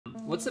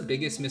What's the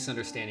biggest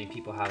misunderstanding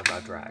people have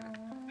about drag?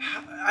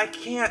 I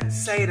can't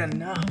say it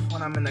enough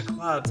when I'm in the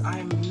clubs.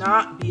 I'm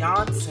not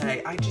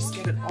Beyonce. I just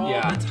get it all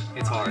the time. Yeah,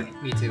 it's hard.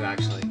 Me too,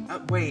 actually.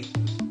 Wait,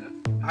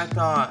 I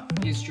thought...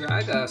 Is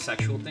drag a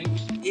sexual thing?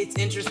 It's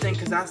interesting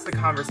because that's the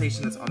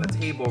conversation that's on the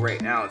table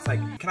right now. It's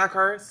like, can I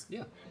curse?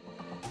 Yeah.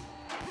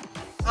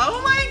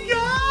 Oh my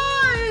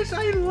gosh!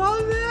 I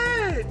love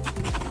it!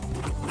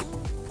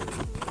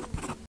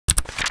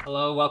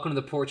 Hello, welcome to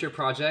the Portrait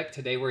Project.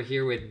 Today we're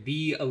here with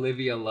the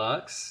Olivia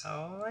Lux.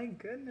 Oh my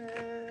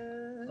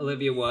goodness.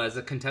 Olivia was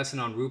a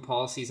contestant on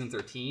RuPaul Season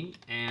 13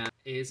 and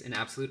is an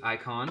absolute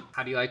icon.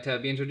 How do you like to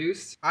be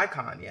introduced?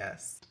 Icon,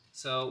 yes.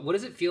 So what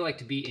does it feel like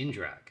to be in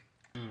drag?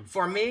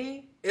 For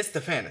me, it's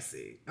the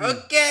fantasy.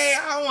 Okay,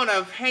 I want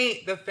to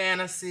paint the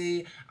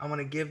fantasy. I want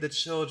to give the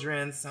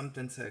children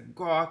something to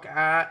gawk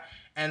at.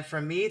 And for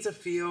me to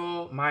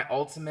feel my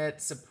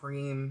ultimate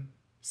supreme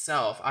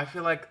self, I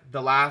feel like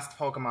the last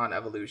Pokemon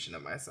evolution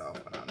of myself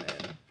when I'm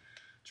in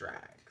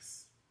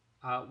drags.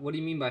 What do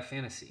you mean by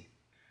fantasy?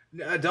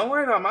 Don't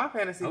worry about my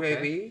fantasy, Okay,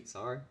 sorry.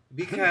 Sorry.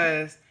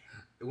 Because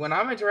when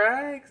I'm in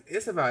drags,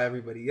 it's about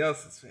everybody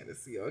else's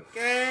fantasy,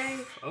 okay?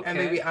 And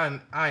maybe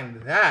I'm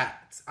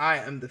that. I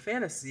am the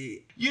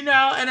fantasy. You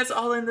know, and it's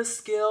all in the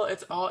skill.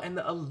 It's all in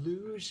the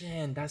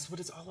illusion. That's what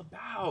it's all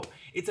about.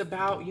 It's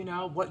about, you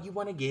know, what you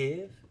want to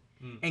give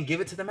and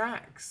give it to the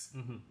max.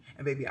 And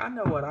baby, I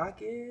know what I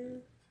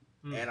give.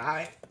 And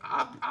I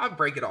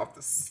break it off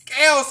the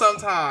scale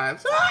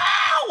sometimes.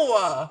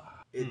 Ow!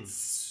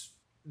 It's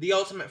the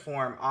ultimate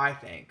form, I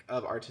think,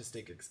 of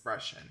artistic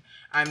expression.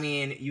 I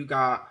mean, you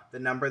got the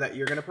number that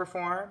you're going to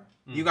perform.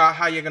 You got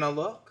how you're going to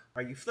look.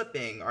 Are you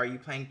flipping? Are you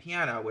playing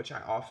piano, which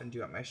I often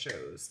do at my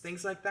shows?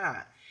 Things like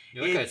that.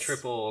 You're like a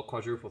triple,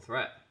 quadruple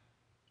threat.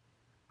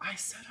 I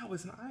said I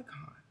was an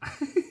icon.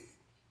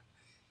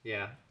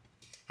 Yeah.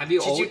 Have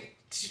you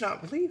Did you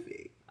not believe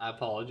me? I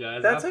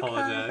apologize. That's I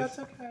apologize. okay. That's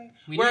okay.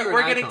 We're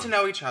We're getting to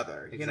know each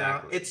other. You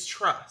know, it's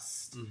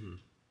trust.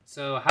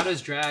 So how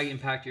does drag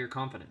impact your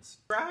confidence?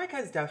 Drag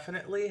has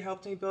definitely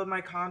helped me build my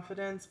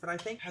confidence, but I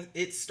think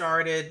it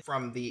started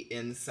from the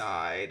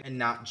inside and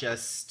not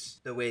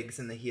just the wigs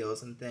and the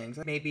heels and things.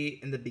 Maybe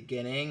in the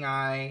beginning,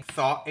 I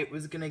thought it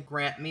was gonna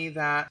grant me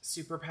that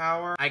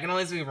superpower. I can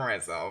only speak for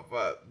myself,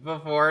 but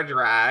before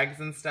drags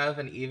and stuff,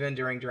 and even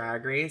during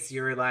Drag Race,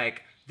 you were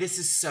like, this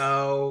is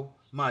so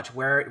much.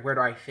 Where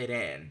do I fit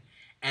in?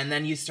 And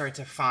then you start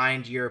to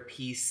find your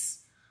piece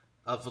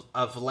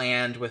of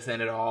land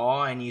within it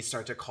all, and you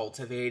start to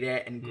cultivate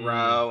it and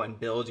grow and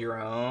build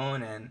your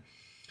own. And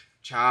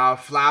child,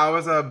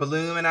 flowers are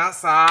blooming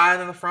outside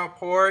on the front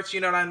porch.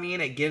 You know what I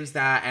mean? It gives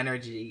that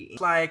energy.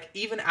 Like,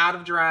 even out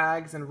of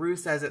drags, and Rue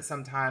says it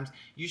sometimes,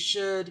 you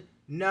should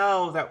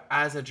know that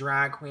as a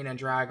drag queen and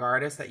drag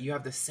artist that you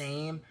have the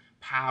same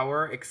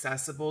power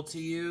accessible to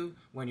you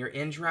when you're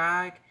in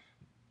drag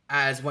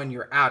as when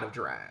you're out of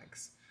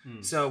drags.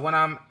 So when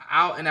I'm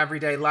out in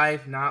everyday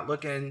life, not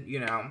looking, you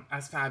know,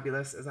 as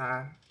fabulous as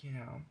I, you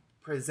know,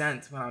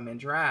 present when I'm in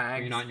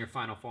drag. You're not in your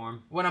final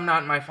form. When I'm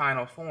not in my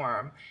final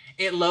form,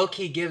 it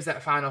low-key gives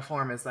that final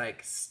form is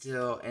like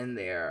still in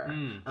there,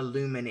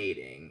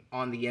 illuminating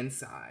on the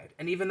inside.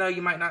 And even though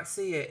you might not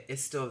see it,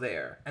 it's still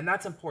there. And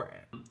that's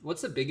important.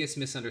 What's the biggest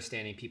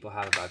misunderstanding people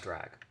have about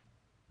drag?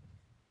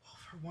 Well,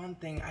 for one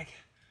thing, I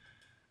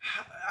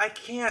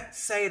can't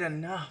say it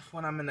enough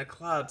when I'm in the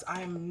clubs.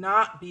 I am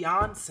not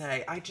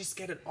Beyonce. I just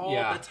get it all the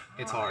time.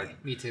 It's hard.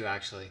 Me too,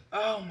 actually.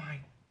 Oh my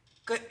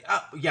good.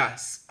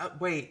 Yes.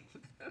 Wait.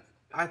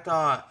 I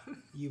thought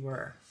you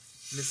were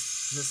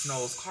Miss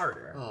Knowles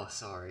Carter. Oh,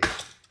 sorry.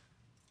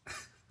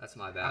 That's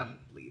my bad. I'm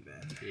leaving.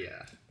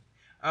 Yeah.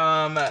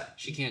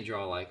 She can't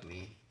draw like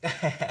me.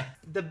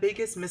 The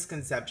biggest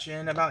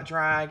misconception about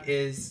drag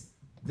is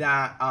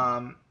that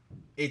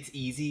it's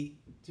easy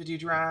to do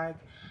drag.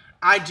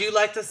 I do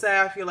like to say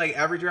I feel like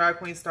every drag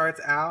queen starts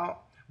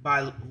out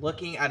by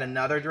looking at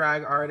another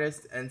drag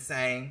artist and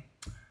saying,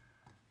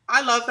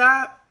 I love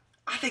that.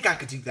 I think I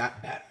could do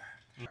that better.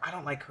 I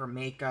don't like her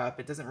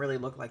makeup. It doesn't really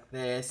look like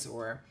this.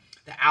 Or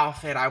the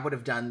outfit, I would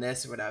have done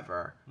this or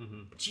whatever.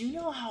 Do you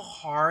know how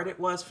hard it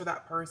was for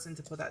that person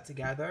to put that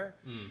together?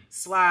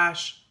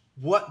 Slash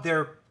what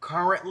they're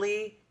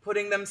currently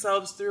putting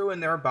themselves through in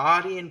their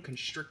body and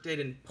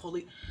constricted and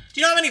pulley. Do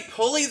you know how many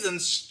pulleys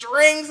and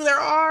strings there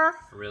are?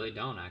 I really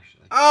don't,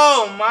 actually.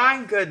 Oh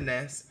my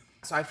goodness.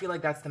 So I feel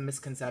like that's the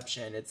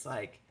misconception. It's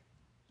like,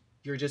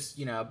 you're just,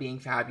 you know, being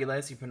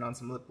fabulous. You put on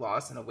some lip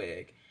gloss and a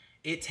wig.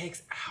 It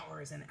takes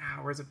hours and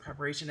hours of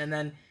preparation, and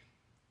then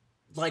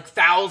like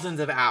thousands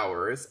of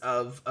hours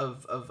of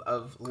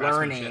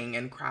learning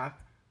and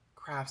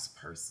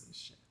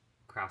craftspersonship.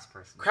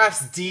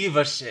 Crafts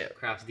diva-ship.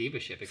 Crafts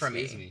diva-ship,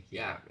 excuse me.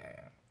 Yeah.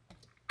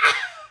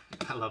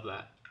 I love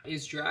that.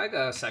 Is drag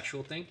a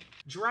sexual thing?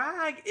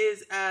 Drag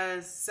is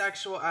as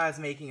sexual as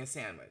making a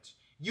sandwich.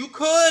 You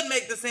could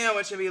make the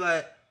sandwich and be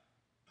like,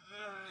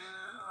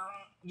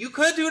 you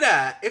could do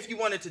that if you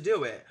wanted to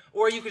do it.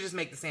 Or you could just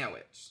make the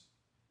sandwich.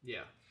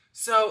 Yeah.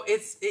 So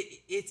it's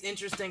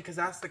interesting because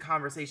that's the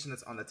conversation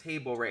that's on the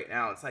table right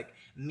now. It's like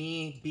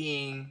me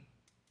being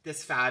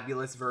this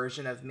fabulous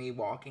version of me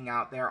walking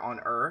out there on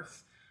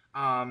Earth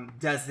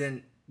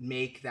doesn't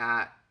make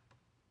that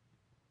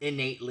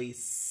innately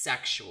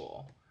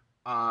sexual.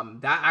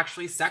 That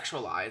actually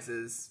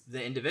sexualizes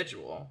the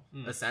individual,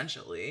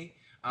 essentially.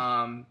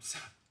 So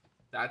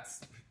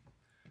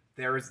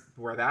there's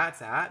where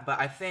that's at. But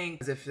I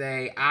think if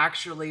they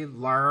actually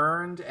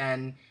learned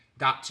and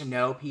got to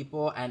know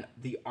people and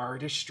the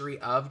artistry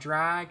of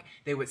drag,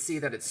 they would see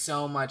that it's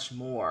so much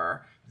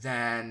more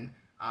than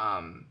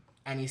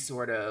any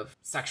sort of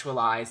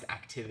sexualized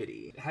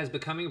activity. Has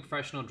becoming a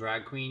professional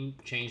drag queen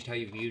changed how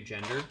you view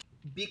gender?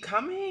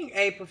 Becoming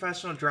a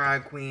professional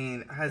drag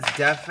queen has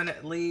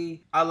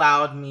definitely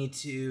allowed me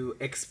to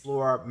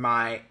explore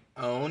my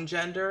own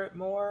gender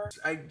more.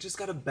 I just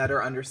got a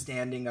better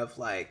understanding of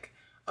like,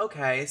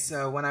 okay,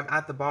 so when I'm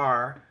at the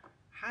bar,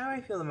 how do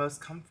I feel the most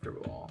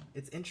comfortable?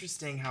 It's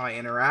interesting how I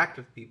interact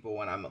with people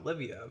when I'm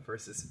Olivia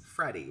versus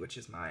Freddie, which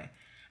is my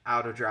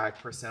outer drag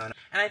persona.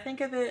 And I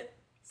think of it,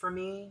 for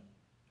me,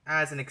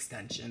 as an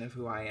extension of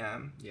who I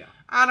am. Yeah.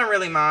 I don't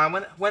really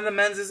mind. When the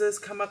menses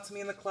come up to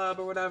me in the club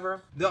or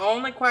whatever, the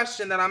only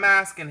question that I'm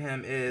asking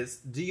him is,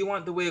 do you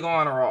want the wig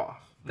on or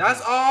off?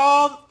 That's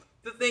all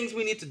the things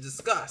we need to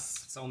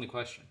discuss. It's the only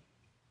question.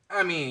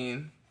 I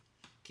mean...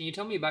 Can you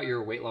tell me about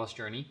your weight loss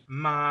journey?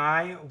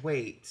 My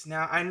weight.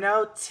 Now, I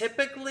know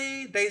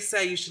typically they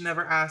say you should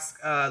never ask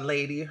a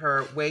lady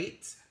her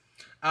weight.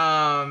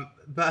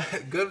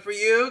 But good for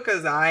you,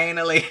 because I ain't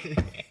a lady.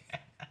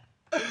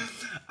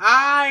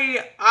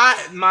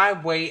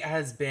 My weight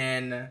has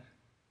been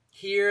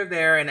here,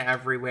 there, and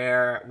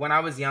everywhere. When I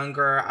was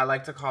younger, I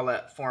like to call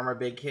it former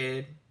big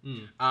kid.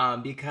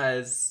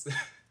 Because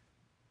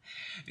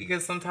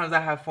sometimes I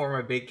have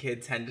former big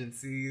kid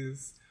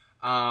tendencies.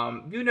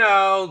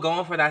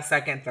 Going for that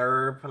second,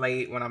 third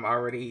plate when I'm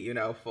already,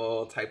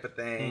 full type of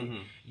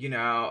thing.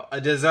 A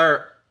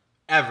dessert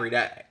every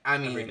day. I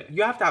mean,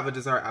 you have to have a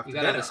dessert after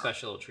dinner. You gotta have a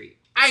special treat.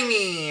 I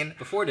mean...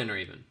 Before dinner,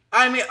 even.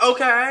 I mean,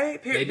 okay.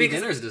 Maybe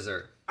dinner's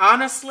dessert.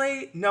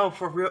 Honestly, no,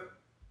 for real.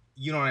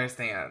 You don't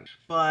understand.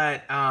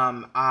 But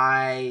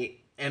I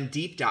am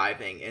deep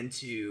diving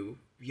into,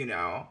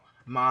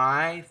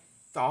 my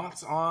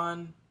thoughts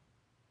on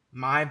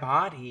my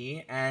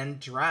body and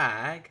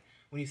drag.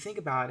 When you think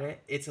about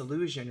it, it's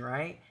illusion,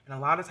 right? And a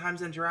lot of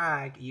times in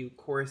drag, you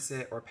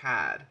corset or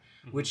pad,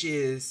 which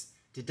is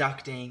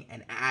deducting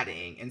and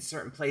adding in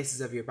certain places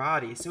of your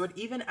body. So it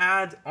even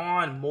adds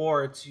on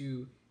more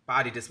to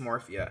body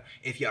dysmorphia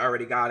if you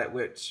already got it,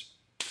 which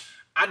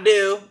I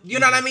do. You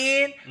know what I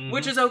mean?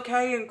 Which is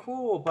okay and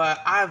cool, but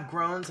I've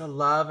grown to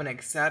love and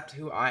accept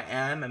who I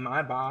am and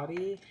my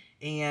body.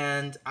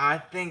 And I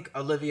think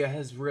Olivia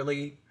has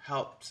really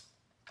helped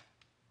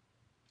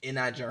in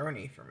that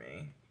journey for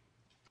me.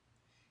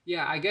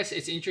 Yeah, I guess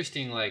it's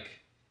interesting, like,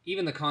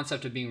 even the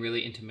concept of being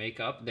really into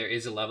makeup, there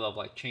is a level of,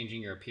 like,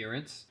 changing your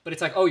appearance. But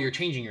it's like, oh, you're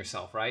changing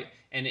yourself, right?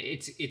 And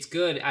it's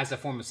good as a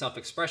form of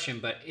self-expression,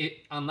 but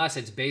unless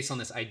it's based on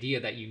this idea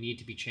that you need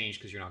to be changed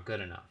because you're not good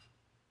enough.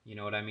 You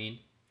know what I mean?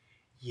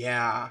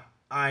 Yeah,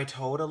 I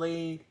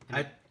totally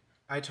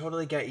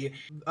get you.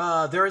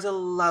 There is a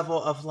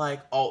level of,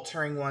 like,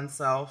 altering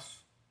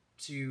oneself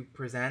to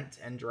present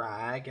and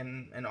drag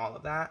and all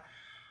of that.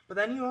 But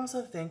then you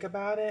also think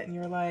about it and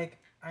you're like,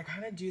 I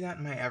kind of do that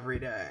in my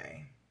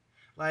everyday.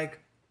 Like,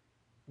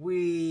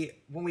 when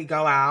we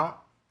go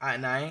out at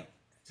night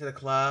to the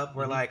club,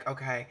 we're like,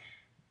 okay,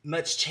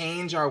 let's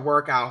change our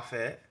work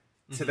outfit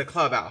to the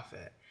club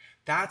outfit.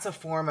 That's a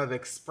form of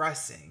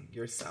expressing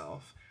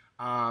yourself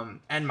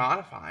and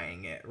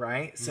modifying it,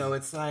 right? So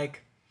it's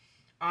like,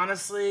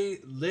 honestly,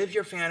 live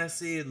your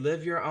fantasy,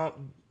 live your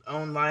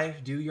own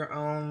life, do your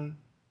own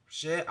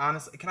shit.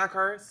 Honestly, can I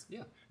curse?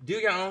 Yeah. Do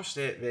your own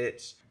shit,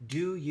 bitch.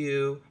 Do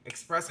you.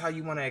 Express how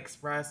you want to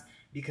express,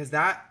 because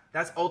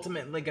that's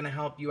ultimately going to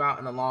help you out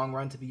in the long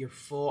run to be your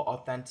full,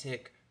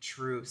 authentic,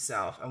 true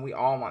self. And we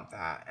all want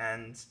that.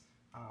 And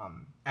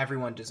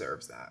everyone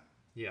deserves that.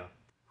 Yeah.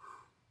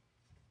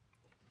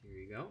 Here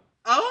you go.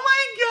 Oh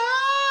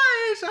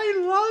my gosh! I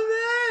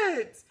love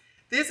it!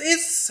 This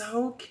is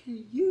so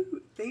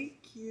cute.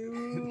 Thank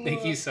you.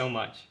 Thank you so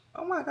much.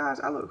 Oh my gosh,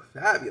 I look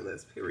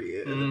fabulous,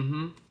 period.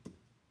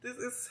 This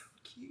is so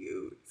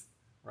cute.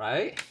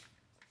 Right?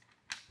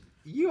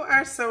 You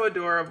are so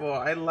adorable.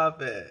 I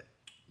love it.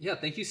 Yeah,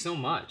 thank you so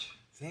much.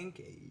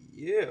 Thank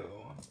you.